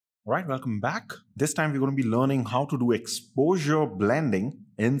All right, welcome back. This time we're going to be learning how to do exposure blending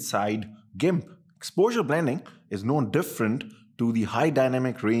inside GIMP. Exposure blending is no different to the high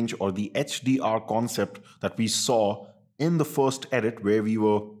dynamic range or the HDR concept that we saw in the first edit, where we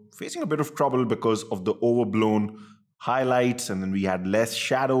were facing a bit of trouble because of the overblown highlights and then we had less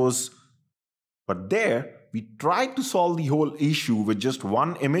shadows. But there we tried to solve the whole issue with just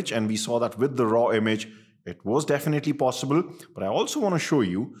one image, and we saw that with the raw image it was definitely possible. But I also want to show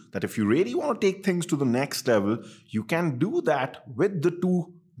you that if you really want to take things to the next level, you can do that with the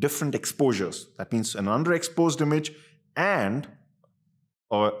two different exposures. That means an underexposed image and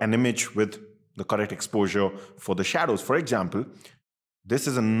an image with the correct exposure for the shadows. For example, this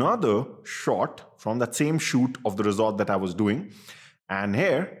is another shot from that same shoot of the resort that I was doing. And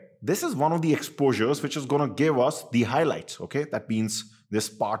here, this is one of the exposures which is going to give us the highlights. Okay, that means this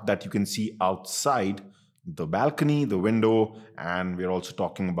part that you can see outside the balcony, the window, and we're also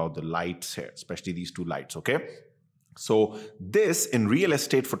talking about the lights here, especially these two lights. Okay, so this in real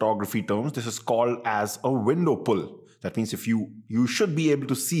estate photography terms, this is called as a window pull. That means if you should be able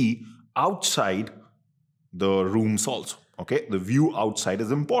to see outside the rooms also. Okay, the view outside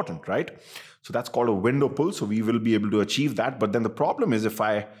is important, right? So that's called a window pull. So we will be able to achieve that. But then the problem is, if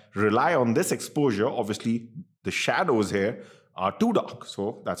I rely on this exposure, obviously the shadows here are too dark.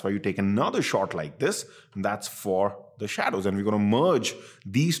 So that's why you take another shot like this, and that's for the shadows. And we're going to merge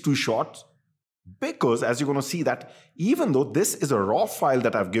these two shots, because as you're going to see that even though this is a raw file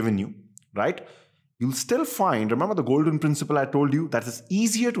that I've given you, right, you'll still find, remember the golden principle I told you, that it's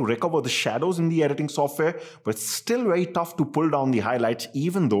easier to recover the shadows in the editing software, but it's still very tough to pull down the highlights,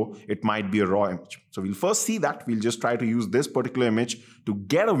 even though it might be a raw image. So we'll first see that. We'll just try to use this particular image to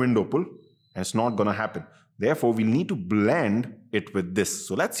get a window pull, and it's not going to happen. Therefore, we'll need to blend it with this.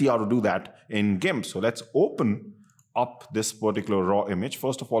 So let's see how to do that in GIMP. So let's open up this particular raw image.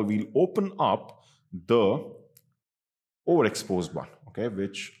 First of all, we'll open up the overexposed one, okay,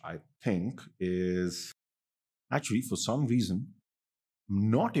 which I think is actually, for some reason,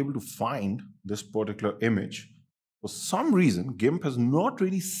 I'm not able to find this particular image. For some reason, GIMP has not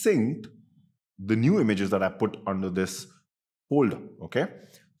really synced the new images that I put under this folder, okay?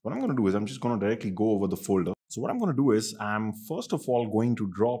 What I'm going to do is I'm just going to directly go over the folder. So what I'm going to do is I'm first of all going to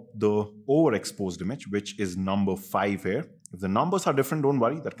drop the overexposed image, which is number 5 here. If the numbers are different, don't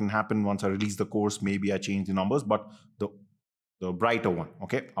worry. That can happen once I release the course. Maybe I change the numbers, but the brighter one,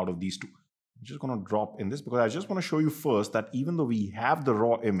 okay, out of these two. I'm just going to drop in this because I just want to show you first that even though we have the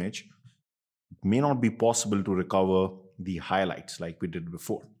raw image, it may not be possible to recover the highlights like we did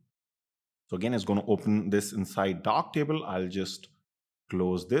before. So again, it's going to open this inside Darktable. I'll just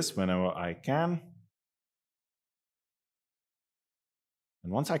close this whenever I can.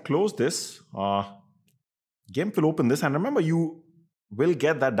 And once I close this, GIMP will open this. And remember, you will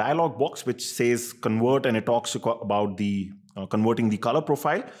get that dialog box which says convert, and it talks about the converting the color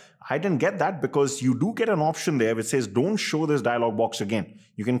profile. I didn't get that because you do get an option there which says don't show this dialog box again.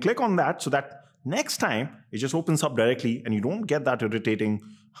 You can click on that so that next time it just opens up directly and you don't get that irritating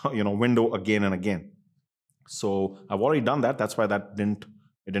window again and again. So I've already done that. That's why that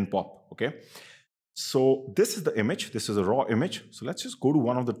didn't pop. Okay. So this is the image. This is a raw image. So let's just go to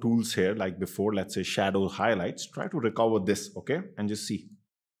one of the tools here, like before, let's say shadow highlights. Try to recover this, okay? And just see.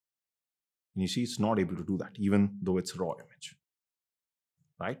 And you see it's not able to do that, even though it's a raw image,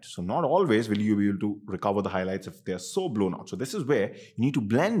 right? So not always will you be able to recover the highlights if they're so blown out. So this is where you need to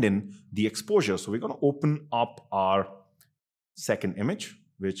blend in the exposure. So we're going to open up our second image,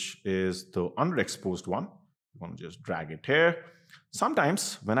 which is the underexposed one. We're going to just drag it here.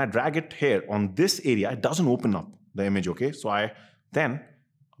 Sometimes when I drag it here on this area, it doesn't open up the image, okay? So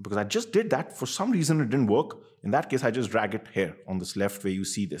because I just did that, for some reason it didn't work. In that case, I just drag it here on this left where you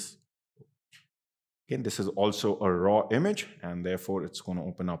see this. Again, this is also a raw image, and therefore it's going to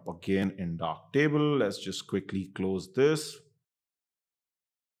open up again in Darktable. Let's just quickly close this.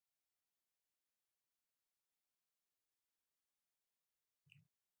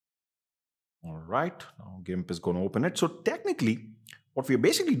 All right, now GIMP is going to open it. So technically, what we're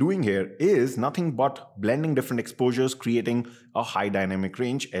basically doing here is nothing but blending different exposures, creating a high dynamic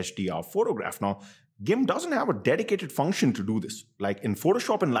range HDR photograph. Now, GIMP doesn't have a dedicated function to do this. Like in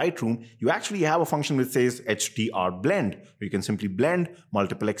Photoshop and Lightroom, you actually have a function which says HDR blend. You can simply blend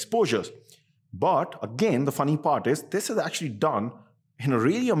multiple exposures. But again, the funny part is this is actually done in a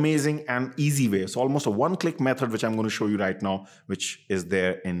really amazing and easy way. It's almost a one-click method, which I'm going to show you right now, which is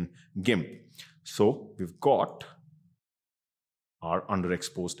there in GIMP. So we've got our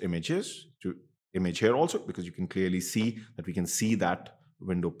underexposed image here also, because you can clearly see that we can see that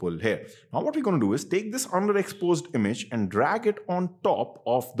window pull here. Now what we're going to do is take this underexposed image and drag it on top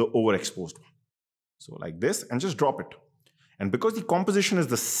of the overexposed one. So like this, and just drop it. And because the composition is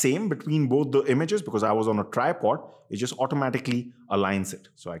the same between both the images, because I was on a tripod, it just automatically aligns it.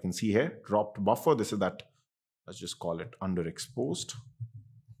 So I can see here, dropped buffer. This is that, let's just call it underexposed.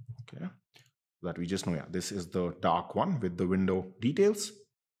 Okay. So that we just know, yeah, this is the dark one with the window details.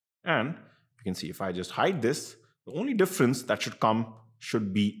 And you can see if I just hide this, the only difference that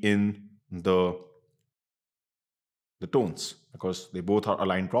should be in the tones, because they both are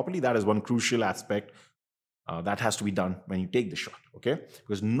aligned properly. That is one crucial aspect that has to be done when you take the shot, okay?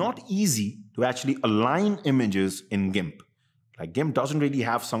 Because it's not easy to actually align images in GIMP. Like GIMP doesn't really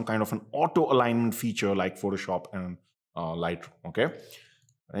have some kind of an auto alignment feature like Photoshop and Lightroom, okay?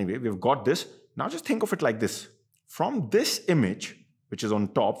 Anyway, we've got this. Now just think of it like this. From this image, which is on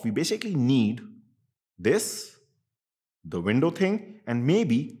top, we basically need this, the window thing, and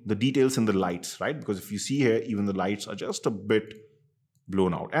maybe the details in the lights, right? Because if you see here, even the lights are just a bit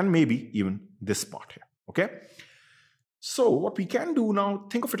blown out, and maybe even this part here, okay? So what we can do now,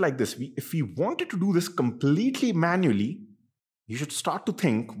 think of it like this. If we wanted to do this completely manually, you should start to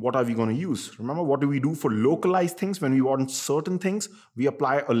think, what are we going to use? Remember, what do we do for localized things? When we want certain things, we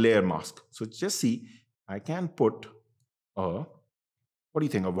apply a layer mask. So just see, I can put what do you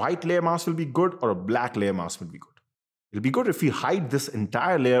think? A white layer mask will be good, or a black layer mask will be good? It'll be good if we hide this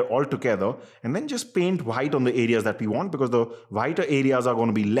entire layer altogether and then just paint white on the areas that we want, because the whiter areas are going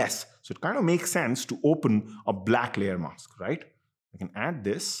to be less. So it kind of makes sense to open a black layer mask, right? I can add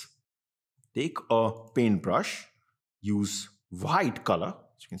this, take a paintbrush, use white color.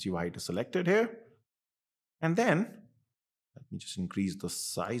 As you can see, white is selected here. And then let me just increase the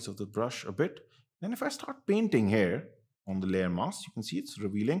size of the brush a bit. Then if I start painting here on the layer mask, you can see it's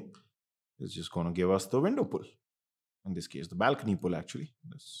revealing. It's just going to give us the window pull. In this case, the balcony pull actually.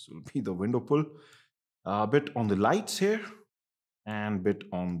 This will be the window pull. A bit on the lights here and a bit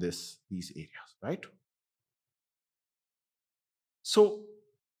on these areas, right? So,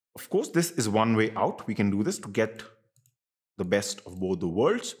 of course, this is one way out. We can do this to get the best of both the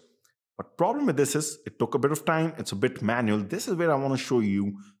worlds. But problem with this is it took a bit of time. It's a bit manual. This is where I want to show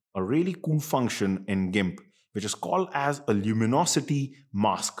you a really cool function in GIMP, which is called as a luminosity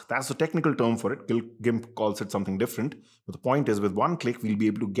mask. That's the technical term for it. GIMP calls it something different. But the point is, with one click, we'll be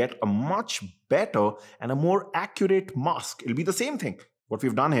able to get a much better and a more accurate mask. It'll be the same thing. What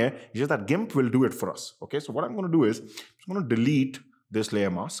we've done here is just that GIMP will do it for us. Okay, so what I'm going to do is I'm going to delete this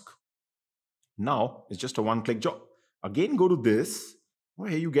layer mask. Now it's just a one-click job. Again, go to this. Well,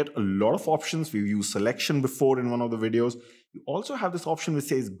 here you get a lot of options. We've used selection before in one of the videos. You also have this option which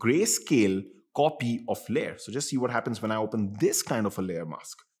says grayscale copy of layer. So just see what happens when I open this kind of a layer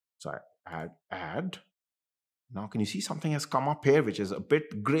mask. So I add. Now can you see something has come up here which is a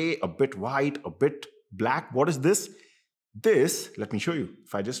bit gray, a bit white, a bit black. What is this? This, let me show you.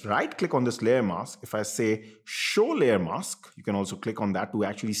 If I just right click on this layer mask, if I say show layer mask, you can also click on that to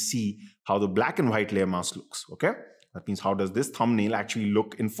actually see how the black and white layer mask looks. Okay, that means how does this thumbnail actually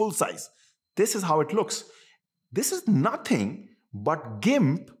look in full size? This is how it looks. This is nothing but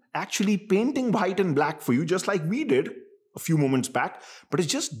GIMP actually painting white and black for you, just like we did a few moments back, but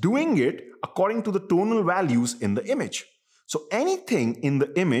it's just doing it according to the tonal values in the image. So anything in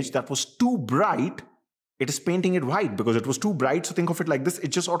the image that was too bright, it is painting it white because it was too bright. So think of it like this. It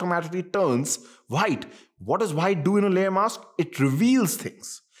just automatically turns white. What does white do in a layer mask? It reveals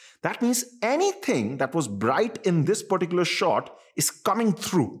things. That means anything that was bright in this particular shot is coming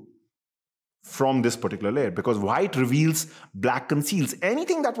through from this particular layer, because white reveals, black conceals.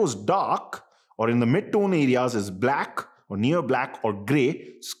 Anything that was dark or in the mid-tone areas is black or near black or gray.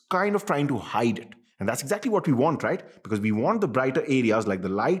 It's kind of trying to hide it. And that's exactly what we want, right? Because we want the brighter areas like the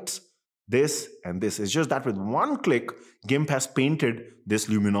lights, this and this. It's just that with one click, GIMP has painted this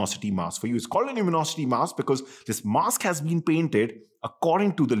luminosity mask for you. It's called a luminosity mask because this mask has been painted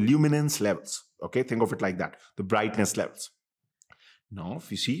according to the luminance levels. Okay, think of it like that, the brightness levels. Now,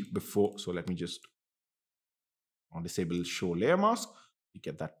 if you see before, so let me just disable show layer mask. You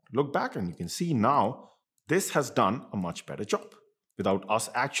get that look back and you can see now this has done a much better job without us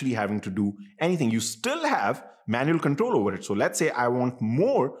actually having to do anything. You still have manual control over it. So let's say I want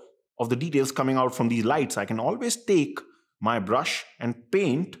more of the details coming out from these lights. I can always take my brush and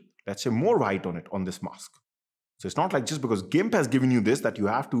paint, let's say, more white on it on this mask. So it's not like just because GIMP has given you this that you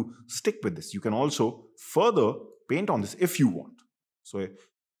have to stick with this. You can also further paint on this if you want. So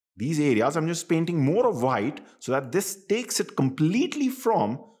these areas, I'm just painting more of white so that this takes it completely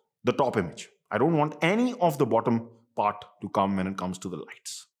from the top image. I don't want any of the bottom part to come when it comes to the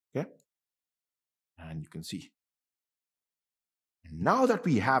lights. Okay. And you can see Now that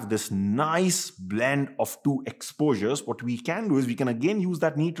we have this nice blend of two exposures, what we can do is we can again use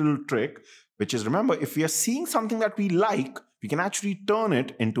that neat little trick, which is, remember, if we are seeing something that we like, we can actually turn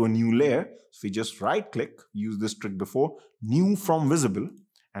it into a new layer. So we just right click, use this trick before, new from visible,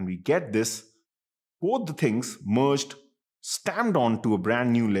 and we get this, both the things merged, stamped onto a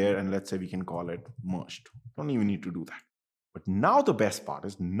brand new layer, and let's say we can call it merged. Don't even need to do that. But now the best part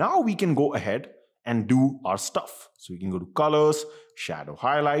is, now we can go ahead and do our stuff. So we can go to colors, shadow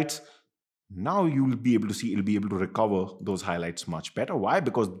highlights. Now you will be able to see, it'll be able to recover those highlights much better. Why?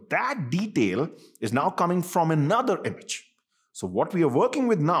 Because that detail is now coming from another image. So what we are working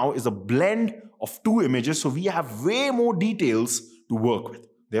with now is a blend of two images. So we have way more details to work with.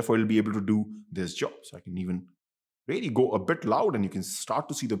 Therefore, it'll be able to do this job. So I can even really go a bit loud and you can start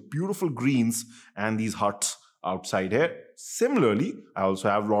to see the beautiful greens and these huts outside here. Similarly, I also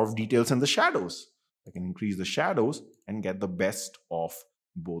have a lot of details in the shadows. I can increase the shadows and get the best of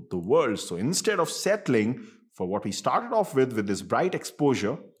both the worlds. So instead of settling for what we started off with this bright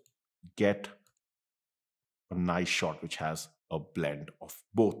exposure, get a nice shot which has a blend of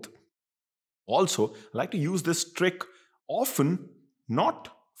both. Also, I like to use this trick often, not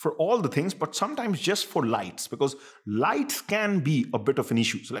for all the things, but sometimes just for lights, because lights can be a bit of an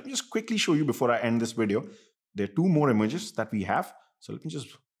issue. So let me just quickly show you before I end this video. There are two more images that we have. So let me just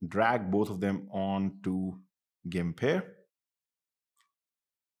drag both of them onto GIMP here.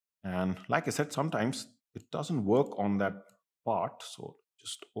 And like I said, sometimes it doesn't work on that part. So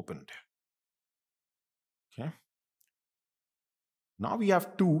just open it here. Okay. Now we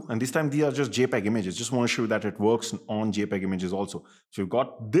have two, and this time these are just JPEG images. Just want to show you that it works on JPEG images also. So you've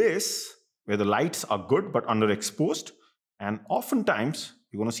got this, where the lights are good, but underexposed. And oftentimes,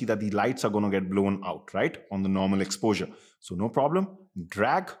 you're going to see that the lights are going to get blown out, right? On the normal exposure. So no problem.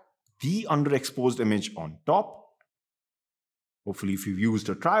 Drag the underexposed image on top. Hopefully, if you've used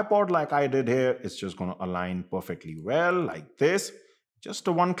a tripod like I did here, it's just going to align perfectly well, like this. Just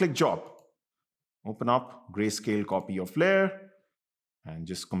a one-click job. Open up grayscale copy of layer and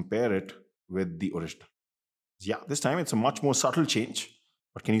just compare it with the original. Yeah, this time it's a much more subtle change,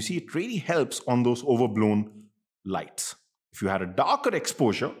 but can you see it really helps on those overblown lights? If you had a darker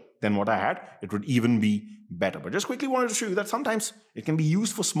exposure than what I had, it would even be better. But just quickly wanted to show you that sometimes it can be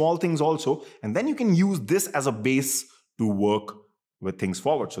used for small things also, and then you can use this as a base to work with things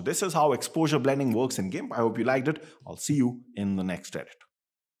forward. So this is how exposure blending works in GIMP. I hope you liked it. I'll see you in the next edit.